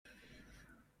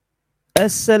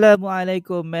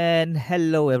Assalamualaikum, man.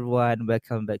 Hello, everyone.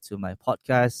 Welcome back to my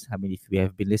podcast. I mean, if you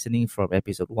have been listening from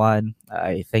episode one,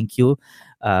 I thank you.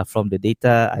 From the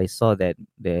data, I saw that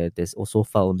there's also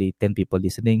far only 10 people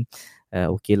listening.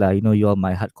 Okay, lah. You are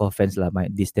my hardcore fans, lah.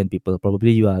 These 10 people.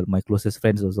 Probably you are my closest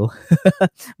friends also.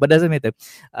 But doesn't matter.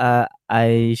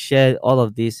 I share all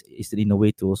of this is in a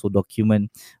way to also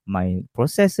document my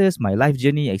processes, my life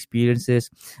journey, experiences,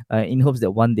 in hopes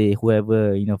that one day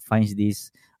whoever finds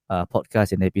this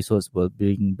podcasts and episodes will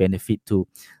bring benefit to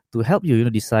help you,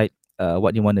 decide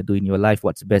what you want to do in your life,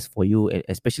 what's best for you,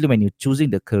 especially when you're choosing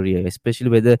the career, especially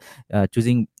whether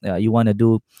choosing you want to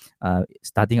do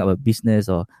starting up a business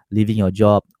or leaving your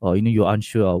job, or you're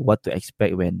unsure of what to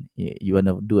expect when you want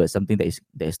to do something that is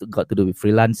got to do with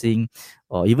freelancing,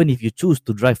 or even if you choose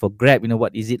to drive for Grab,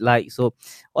 what is it like. So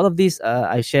all of this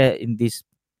I share in this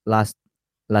last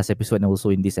episode, and also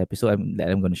in this episode that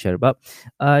I'm going to share about,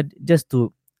 just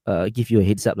to give you a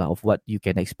heads up of what you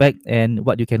can expect and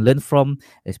what you can learn from,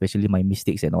 especially my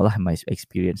mistakes and all of my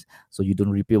experience, so you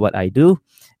don't repeat what I do,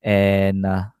 and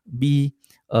be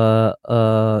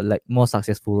like more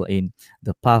successful in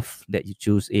the path that you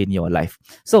choose in your life.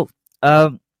 So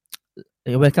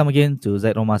welcome again to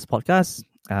Zaid Omar's podcast.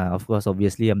 Of course,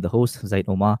 obviously, I'm the host, Zaid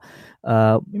Omar.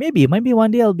 Maybe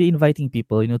one day I'll be inviting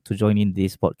people, to join in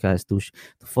this podcast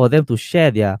for them to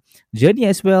share their journey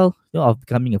as well, of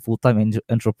becoming a full-time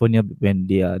entrepreneur when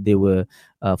they were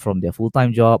from their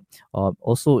full-time job.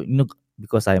 Also,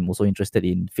 because I'm also interested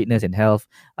in fitness and health,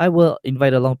 I will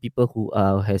invite along people who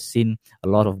has seen a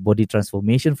lot of body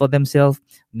transformation for themselves.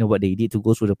 What they did to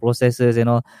go through the processes and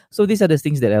all. So these are the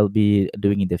things that I'll be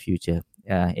doing in the future.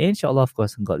 Inshallah, of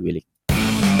course, God willing.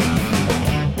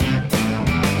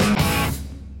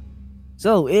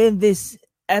 So in this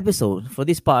episode, for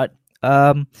this part,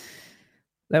 like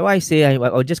what I say,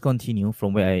 I'll just continue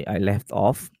from where I left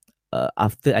off.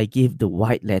 After I gave the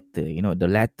white letter, the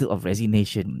letter of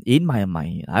resignation in my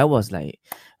mind, I was like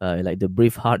the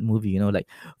Braveheart movie, like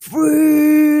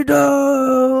freedom.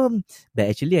 But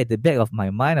actually, at the back of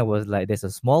my mind, I was like, there's a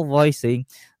small voice saying,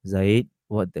 Zaid,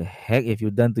 what the heck have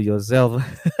you done to yourself?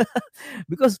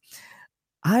 Because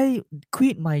I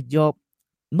quit my job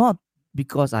not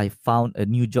because I found a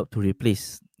new job to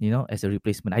replace, as a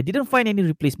replacement. I didn't find any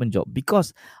replacement job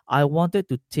because I wanted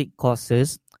to take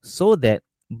courses so that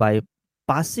by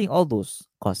passing all those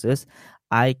courses,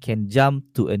 I can jump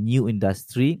to a new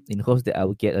industry in hopes that I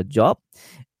will get a job.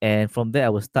 And from there, I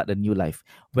will start a new life.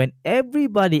 When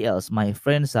everybody else, my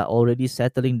friends, are already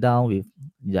settling down with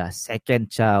their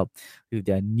second child, with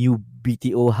their new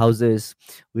BTO houses,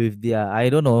 with their, I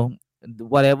don't know,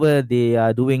 whatever they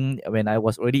are doing. When I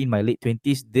was already in my late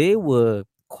 20s, they were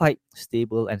quite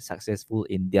stable and successful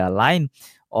in their line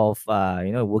of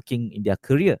working in their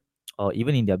career or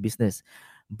even in their business.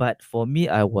 But for me,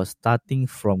 I was starting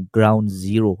from ground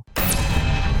zero.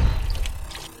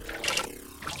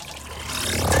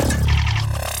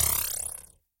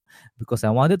 Because I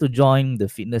wanted to join the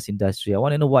fitness industry. I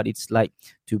want to know what it's like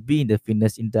to be in the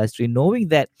fitness industry, knowing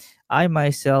that I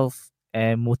myself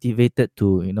am motivated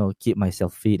to, keep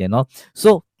myself fit and all.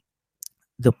 So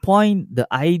the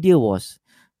idea was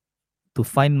to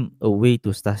find a way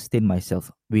to sustain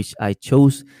myself, which I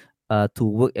chose to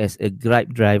work as a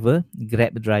Grab driver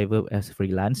as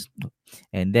freelance.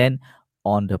 And then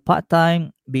on the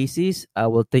part-time basis, I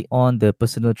will take on the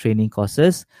personal training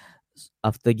courses.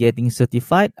 After getting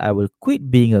certified, I will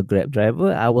quit being a Grab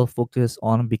driver. I will focus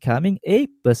on becoming a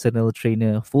personal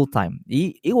trainer full time.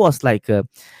 It was like a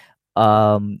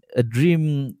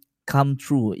dream come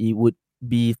true. It would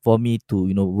be for me to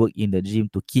work in the gym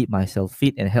to keep myself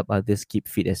fit and help others keep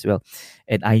fit as well.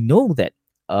 And I know that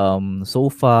so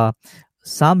far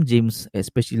some gyms,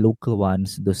 especially local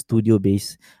ones, the studio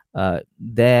based,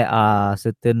 there are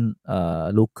certain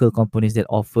local companies that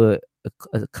offer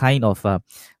a kind of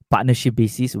partnership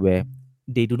basis where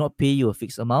they do not pay you a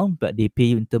fixed amount, but they pay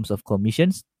you in terms of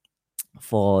commissions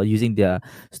for using their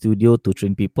studio to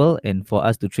train people and for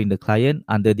us to train the client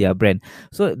under their brand.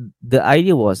 So the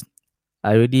idea was,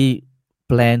 I already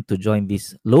planned to join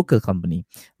this local company,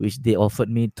 which they offered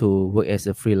me to work as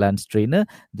a freelance trainer.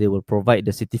 They will provide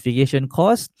the certification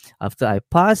course. After I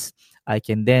pass, I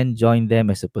can then join them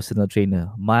as a personal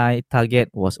trainer. My target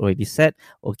was already set.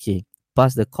 Okay,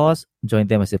 pass the course, join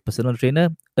them as a personal trainer,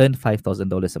 earn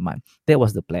 $5,000 a month. That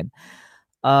was the plan.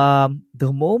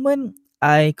 The moment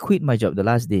I quit my job the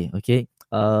last day, okay,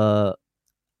 I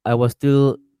was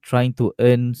still trying to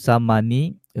earn some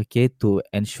money, okay, to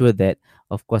ensure that,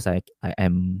 of course, I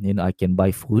am, I can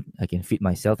buy food, I can feed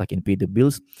myself, I can pay the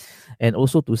bills, and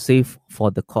also to save for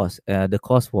the cost. The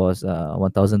cost was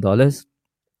 $1,000,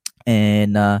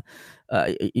 and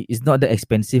it's not that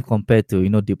expensive compared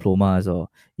to diplomas or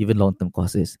even long term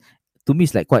courses. To me,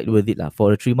 it's like quite worth it lah.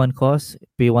 For a 3 month course,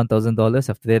 pay $1,000.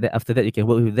 After that, you can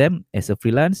work with them as a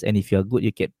freelance, and if you're good,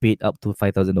 you get paid up to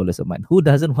 $5,000 a month. Who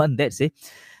doesn't want that? Say,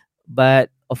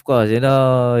 but of course, it's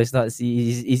not. It's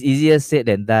easier said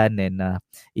than done, and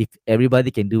if everybody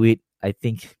can do it, I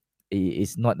think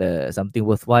it's not something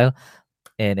worthwhile.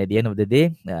 And at the end of the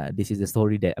day, this is the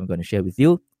story that I'm going to share with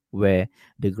you, where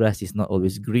the grass is not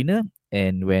always greener.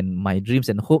 And when my dreams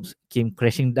and hopes came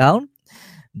crashing down,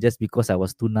 just because I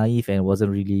was too naive and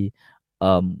wasn't really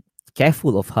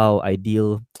careful of how I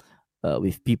deal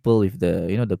with people, with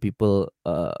the people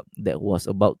that was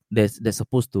about that's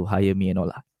supposed to hire me and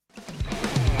all that.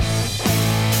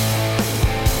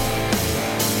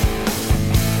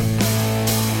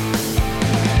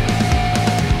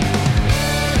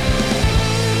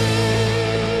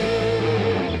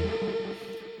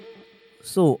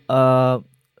 So,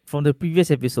 from the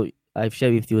previous episode, I've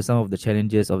shared with you some of the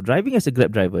challenges of driving as a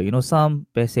Grab driver. Some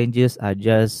passengers are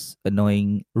just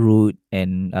annoying, rude,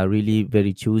 and are really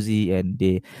very choosy, and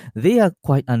they are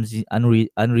quite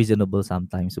unreasonable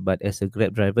sometimes. But as a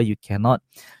Grab driver, you cannot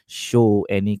show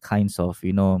any kinds of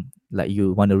like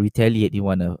you want to retaliate, you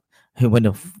want to you want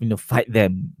to fight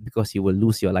them because you will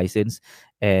lose your license.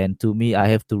 And to me, I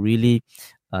have to really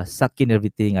suck in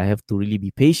everything. I have to really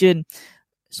be patient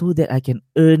so that I can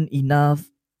earn enough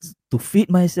to feed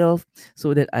myself,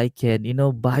 so that I can,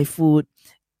 buy food,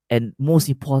 and most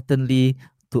importantly,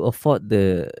 to afford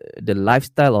the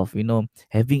lifestyle of,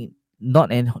 having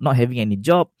not having any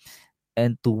job,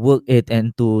 and to work it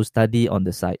and to study on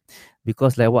the side.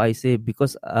 Because like what I say,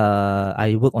 because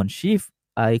I work on shift,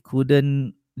 I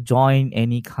couldn't join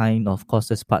any kind of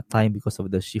courses part time because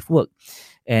of the shift work.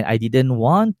 And I didn't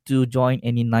want to join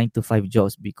any 9 to 5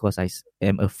 jobs because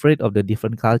am afraid of the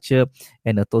different culture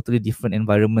and a totally different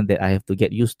environment that I have to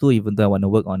get used to, even though I want to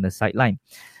work on the sideline.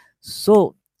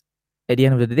 So at the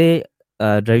end of the day,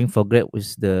 driving for Grab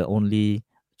was the only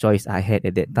choice I had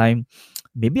at that time.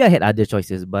 Maybe I had other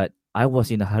choices, but I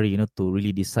was in a hurry, to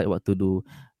really decide what to do.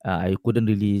 I couldn't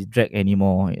really drag any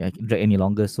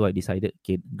longer, so I decided,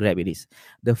 okay, Grab it is.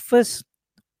 The first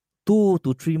 2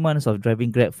 to 3 months of driving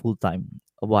Grab full time,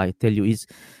 what I tell you is,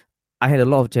 I had a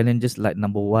lot of challenges. Like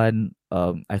number one,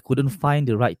 I couldn't find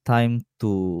the right time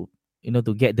to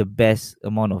get the best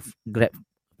amount of Grab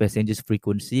passengers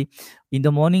frequency. In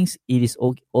the mornings, it is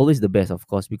always the best, of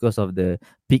course, because of the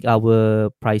peak hour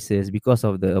prices, because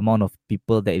of the amount of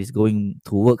people that is going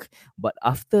to work. But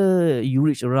after you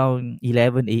reach around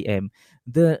 11 a.m.,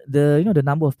 the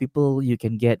number of people you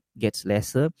can get gets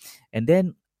lesser. And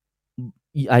then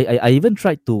I even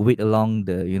tried to wait along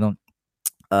the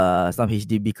some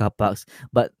HDB car parks,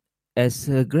 but as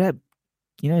a Grab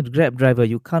driver,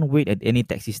 you can't wait at any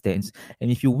taxi stands,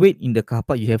 and if you wait in the car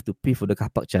park, you have to pay for the car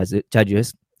park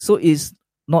charges. So it's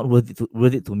not worth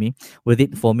it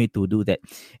for me to do that.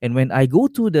 And when I go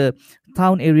to the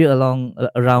town area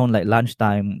around like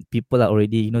lunchtime, people are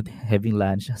already having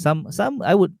lunch. Some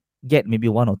I would get maybe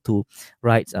one or two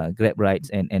rides, Grab rides,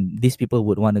 and these people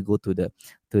would want to go to the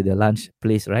lunch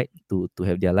place, right, to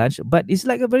have their lunch. But it's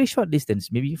like a very short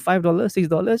distance, maybe $5,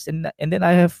 $6, and then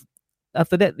I have,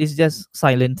 after that it's just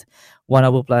silent, 1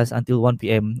 hour plus until 1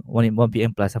 p.m. 1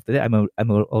 p.m. plus. After that,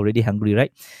 I'm already hungry,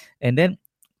 right? And then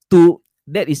to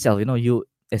that itself, you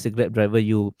as a Grab driver,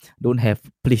 you don't have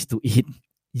place to eat.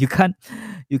 You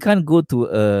can't go to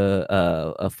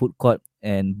a food court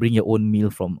and bring your own meal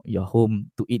from your home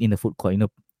to eat in the food court.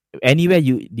 Anywhere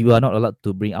you are not allowed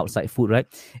to bring outside food, right?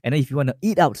 And then if you want to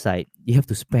eat outside, you have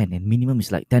to spend, and minimum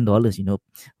is like $10,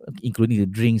 including the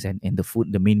drinks and the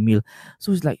food, the main meal.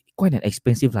 So it's like quite an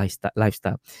expensive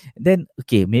lifestyle. Then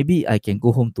okay, maybe I can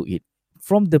go home to eat.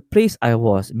 From the place I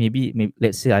was, maybe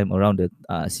let's say I'm around the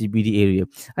CBD area,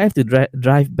 I have to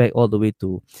drive back all the way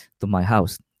to my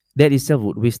house. That itself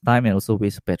would waste time and also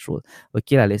waste petrol.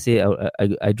 Okay, let's say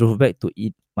I drove back to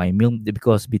eat my meal,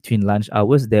 because between lunch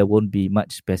hours there won't be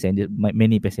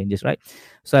many passengers, right?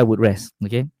 So I would rest.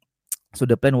 Okay, so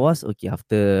the plan was, okay,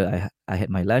 after I had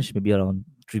my lunch, maybe around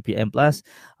 3 p.m. plus,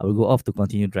 I will go off to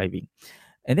continue driving.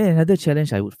 And then another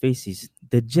challenge I would face is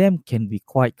the jam can be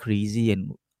quite crazy,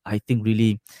 and I think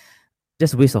really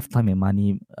just waste of time and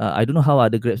money. I don't know how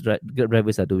other Grab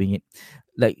drivers are doing it.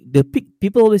 Like the peak,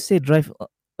 people always say drive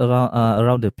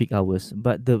around the peak hours,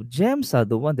 but the jams are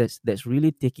the one that's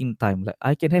really taking time. Like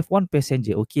I can have one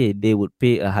passenger, okay, they would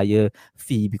pay a higher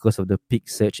fee because of the peak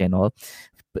surge and all.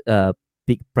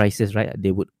 peak prices, right?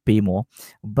 They would pay more.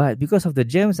 But because of the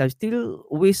jams, I still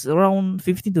waste around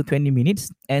 15 to 20 minutes.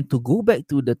 And to go back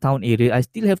to the town area, I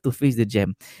still have to face the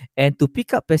jam. And to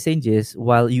pick up passengers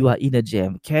while you are in a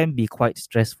jam can be quite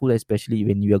stressful, especially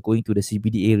when you are going to the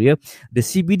CBD area. The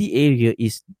CBD area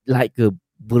is like a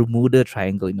Bermuda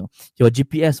Triangle, Your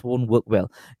GPS won't work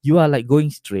well. You are like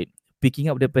going straight, picking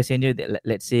up the passenger that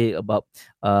let's say about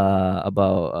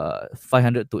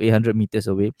 500 to 800 meters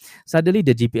away. Suddenly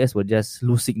the GPS will just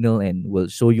lose signal and will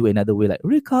show you another way, like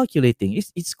recalculating.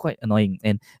 It's quite annoying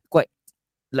and quite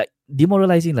like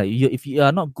demoralizing. Like if you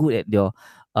are not good at your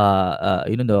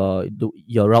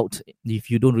your route, if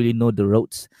you don't really know the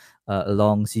roads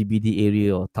along CBD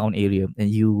area or town area, and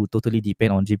you totally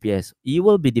depend on GPS, it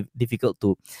will be difficult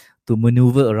to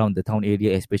maneuver around the town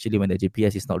area, especially when the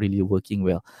GPS is not really working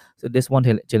well. So that's one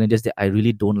challenges that I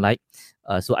really don't like.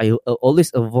 So I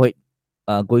always avoid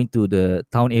going to the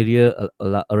town area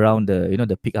around the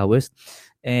the peak hours.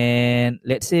 And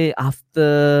let's say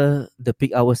after the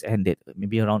peak hours ended,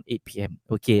 maybe around 8 p.m.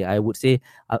 Okay, I would say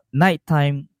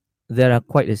nighttime there are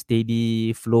quite a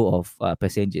steady flow of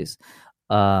passengers.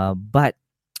 But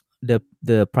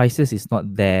the prices is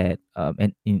not that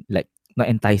and in like not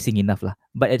enticing enough lah.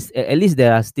 But at least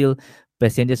there are still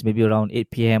passengers maybe around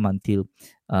 8 p.m. until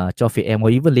 12 a.m.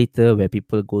 or even later, where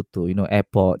people go to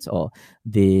airports, or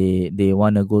they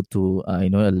want to go to a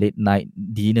late night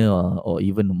dinner, or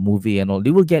even a movie and all.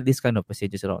 They will get this kind of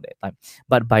passengers around that time.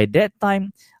 But by that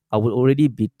time, I will already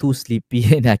be too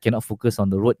sleepy and I cannot focus on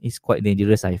the road. It's quite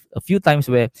dangerous. I a few times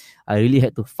where I really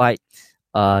had to fight.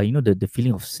 The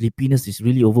feeling of sleepiness is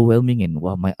really overwhelming, and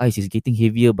wow, my eyes is getting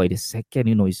heavier by the second.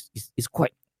 It's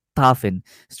quite tough and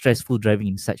stressful driving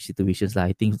in such situations. Like,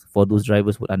 I think for those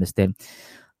drivers would understand.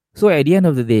 So at the end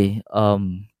of the day,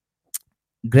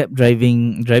 Grab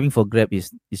driving for Grab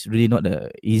is really not a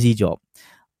easy job.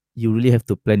 You really have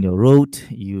to plan your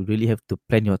route. You really have to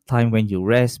plan your time when you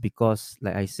rest, because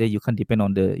like I said, you can't depend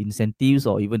on the incentives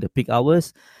or even the peak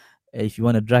hours. If you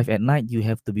want to drive at night, you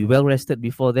have to be well rested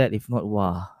before that. If not,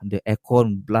 wow, the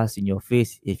aircon blast in your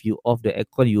face. If you off the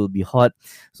aircon, you will be hot.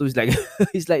 So it's like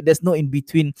it's like there's no in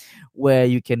between where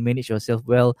you can manage yourself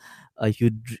well. If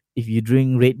you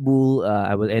drink Red Bull,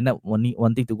 I will end up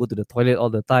wanting to go to the toilet all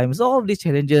the time. So all of these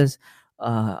challenges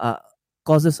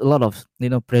causes a lot of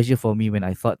pressure for me, when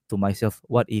I thought to myself,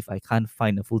 what if I can't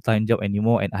find a full-time job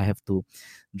anymore and I have to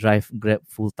drive Grab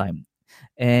full time?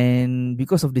 And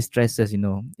because of the stresses,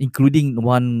 including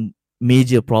one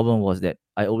major problem was that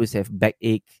I always have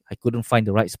backache. I couldn't find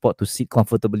the right spot to sit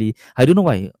comfortably. I don't know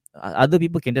why. Other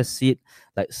people can just sit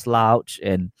like slouch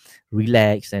and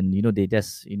relax, and they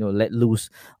just let loose.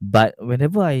 But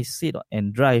whenever I sit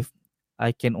and drive,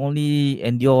 I can only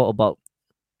endure about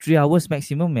 3 hours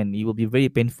maximum, and it will be very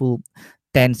painful,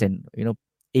 tense, and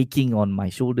aching on my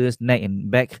shoulders, neck, and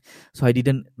back. So I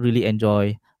didn't really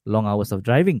enjoy long hours of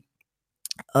driving.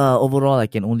 Overall, I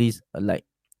can only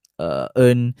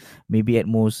earn maybe at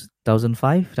most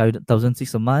 1,500,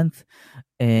 1,600 a month,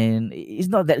 and it's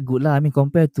not that good lah. I mean,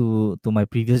 compared to my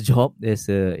previous job as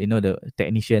a the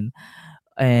technician.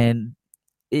 And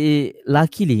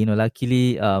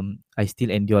luckily, I still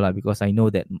endure lah, because I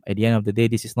know that at the end of the day,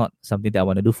 this is not something that I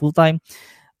want to do full time.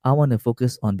 I want to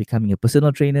focus on becoming a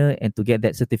personal trainer, and to get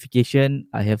that certification,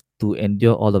 I have to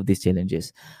endure all of these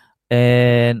challenges.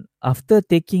 And after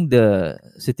taking the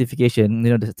certification,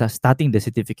 starting the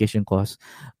certification course,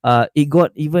 it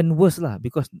got even worse lah,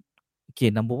 because okay,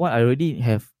 number one, I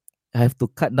have to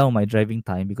cut down my driving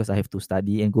time because I have to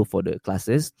study and go for the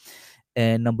classes.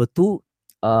 And number two,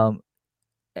 um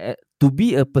to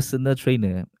be a personal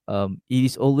trainer, it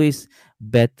is always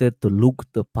better to look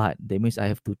the part. That means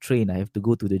I have to train, I have to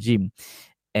go to the gym.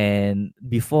 And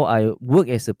before I work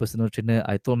as a personal trainer,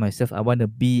 I told myself I want to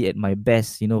be at my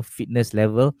best, fitness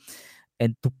level,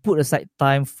 and to put aside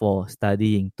time for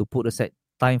studying, to put aside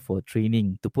time for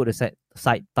training, to put aside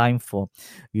time for,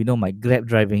 my Grab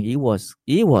driving. It was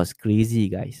crazy,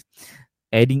 guys.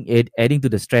 Adding to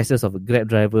the stresses of a Grab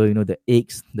driver, the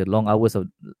aches, the long hours of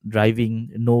driving,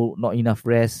 no, not enough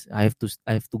rest. I have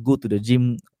to go to the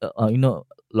gym,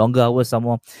 longer hours some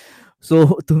more.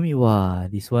 So to me, wow,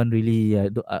 this one really.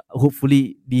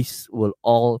 Hopefully, this will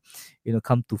all,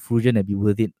 come to fruition and be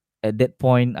worth it. At that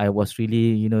point, I was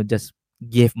really, just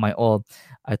gave my all.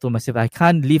 I told myself I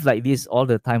can't live like this all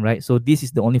the time, right? So this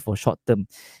is the only for short term,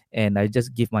 and I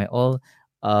just give my all.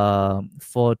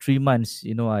 For 3 months,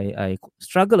 I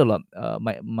struggle a lot.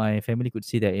 My family could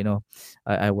see that,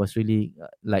 I was really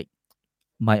like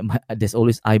my there's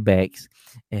always eye bags.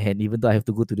 And even though I have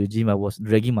to go to the gym, I was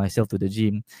dragging myself to the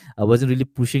gym. I wasn't really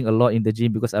pushing a lot in the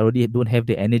gym because I already don't have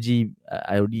the energy.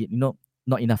 I already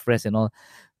not enough rest and all.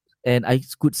 And I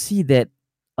could see that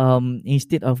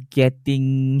instead of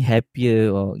getting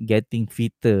happier or getting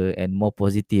fitter and more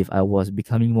positive, I was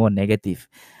becoming more negative.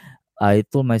 I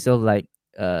told myself like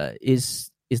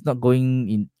it's not going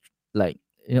in like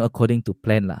according to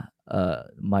plan lah.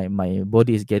 My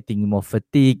body is getting more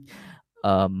fatigued.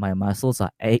 My muscles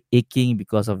are aching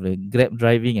because of the grab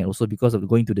driving and also because of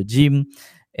going to the gym,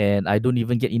 and I don't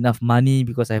even get enough money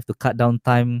because I have to cut down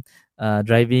time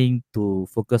driving to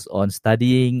focus on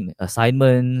studying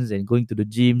assignments and going to the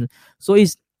gym. So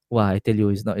it's wow, I tell you,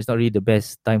 it's not really the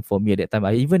best time for me at that time.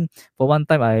 I even for one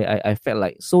time I felt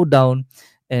like so down,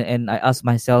 and I asked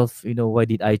myself, why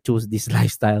did I choose this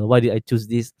lifestyle? Why did I choose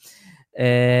this?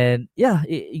 And yeah,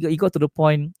 it got to the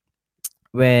point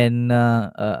when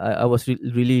I was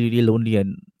really really lonely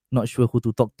and not sure who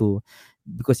to talk to,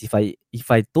 because if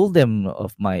I told them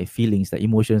of my feelings, the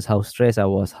emotions, how stressed I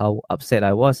was, how upset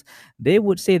I was, they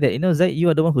would say that Zaid, you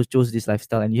are the one who chose this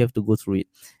lifestyle and you have to go through it,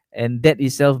 and that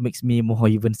itself makes me more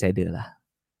even sadder lah.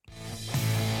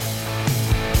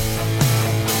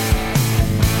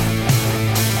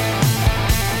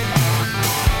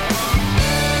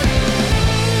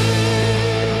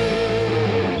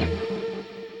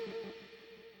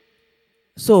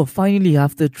 So finally,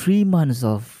 after 3 months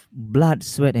of blood,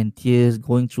 sweat, and tears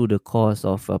going through the course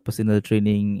of personal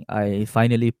training, I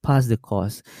finally passed the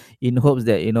course, in hopes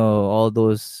that all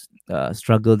those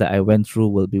struggle that I went through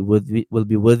will be worth it. Will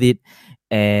be worth it.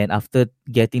 And after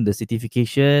getting the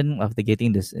certification, after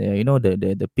getting this,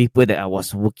 the paper that I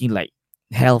was working like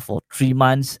hell for 3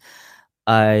 months,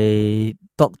 I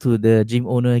talked to the gym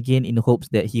owner again in hopes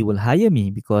that he will hire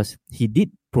me, because he did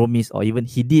promise, or even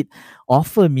he did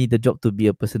offer me the job to be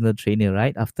a personal trainer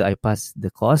right after I passed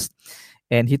the course.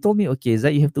 And he told me, okay, Zai,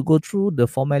 you have to go through the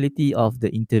formality of the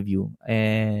interview.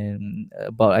 And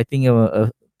about, I think,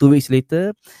 2 weeks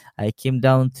later, I came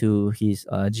down to his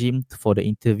gym for the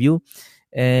interview.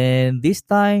 And this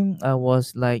time I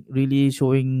was like really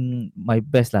showing my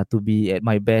best lah, to be at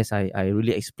my best. I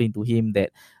really explained to him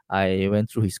that I went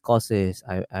through his courses,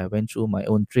 I went through my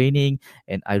own training,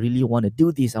 and I really want to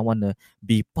do this. I want to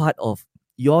be part of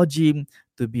your gym,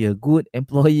 to be a good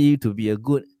employee, to be a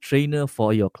good trainer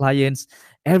for your clients.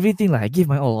 Everything, like I give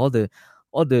my all the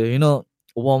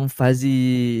warm,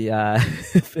 fuzzy,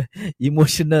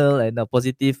 emotional and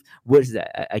positive words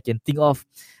that I can think of.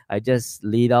 I just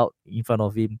laid out in front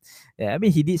of him. I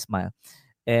mean, he did smile.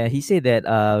 And he said that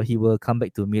he will come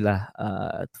back to me lah,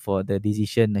 for the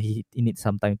decision. He needs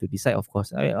some time to decide, of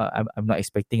course. I'm not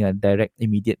expecting a direct,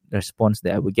 immediate response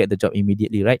that I will get the job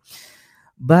immediately, right?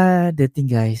 But the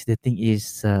thing is,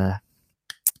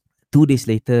 2 days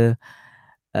later,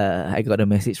 I got a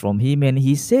message from him, and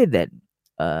he said that,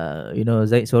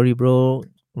 Zaid, sorry, bro.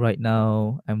 Right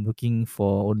now, I'm looking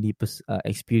for only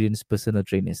experienced personal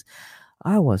trainers.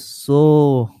 I was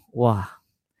so wow.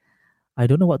 I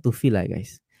don't know what to feel like,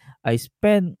 guys. I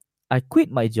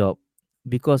quit my job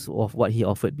because of what he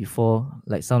offered before.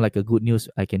 Like, sound like a good news.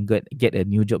 I can get a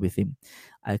new job with him.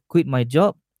 I quit my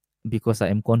job because I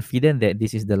am confident that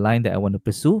this is the line that I want to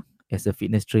pursue as a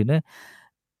fitness trainer.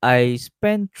 I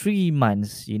spent 3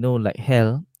 months, like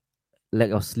hell, lack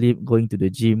of sleep, going to the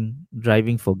gym,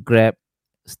 driving for Grab,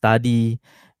 study,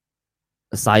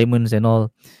 assignments and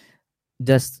all,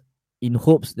 just in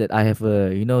hopes that I have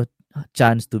a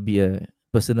chance to be a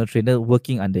personal trainer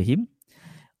working under him.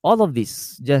 All of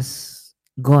this just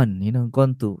gone,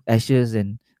 gone to ashes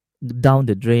and down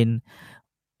the drain.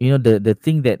 The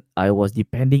thing that I was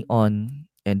depending on,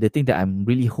 and the thing that I'm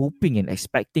really hoping and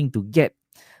expecting to get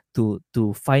to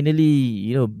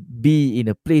finally be in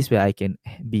a place where I can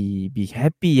be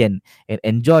happy and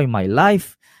enjoy my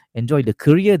life, enjoy the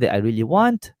career that I really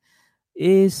want,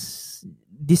 is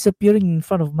disappearing in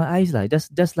front of my eyes lah.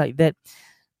 Just like that.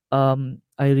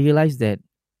 I realized that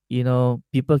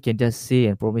people can just say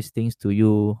and promise things to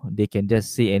you. They can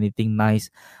just say anything nice,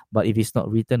 but if it's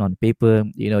not written on paper,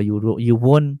 you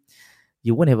won't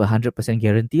have 100%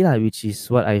 guarantee lah, which is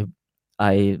what I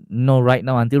know right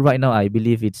now. Until right now, I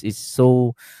believe it's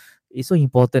so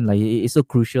important. Like, it's so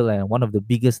crucial, and one of the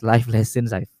biggest life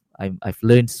lessons I've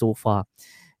learned so far.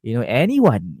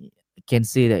 Anyone can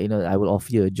say that, I will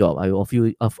offer you a job, I will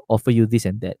offer you this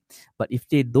and that, but if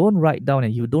they don't write down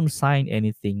and you don't sign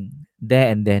anything there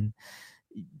and then,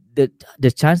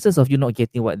 the chances of you not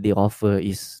getting what they offer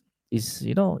is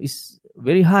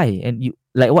very high. And you,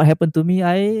 like what happened to me,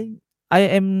 I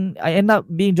end up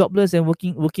being jobless and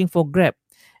working for Grab.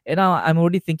 And now I'm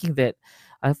already thinking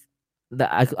I've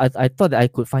that I thought that I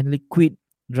could finally quit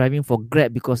driving for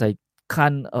Grab because I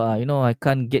can't I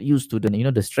can't get used to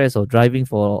the stress of driving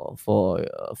for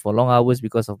long hours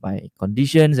because of my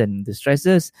conditions and the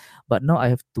stresses. But now I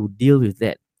have to deal with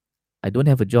that. I don't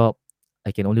have a job.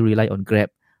 I can only rely on Grab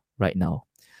right now.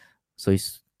 So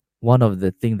it's one of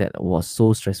the things that was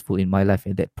so stressful in my life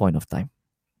at that point of time.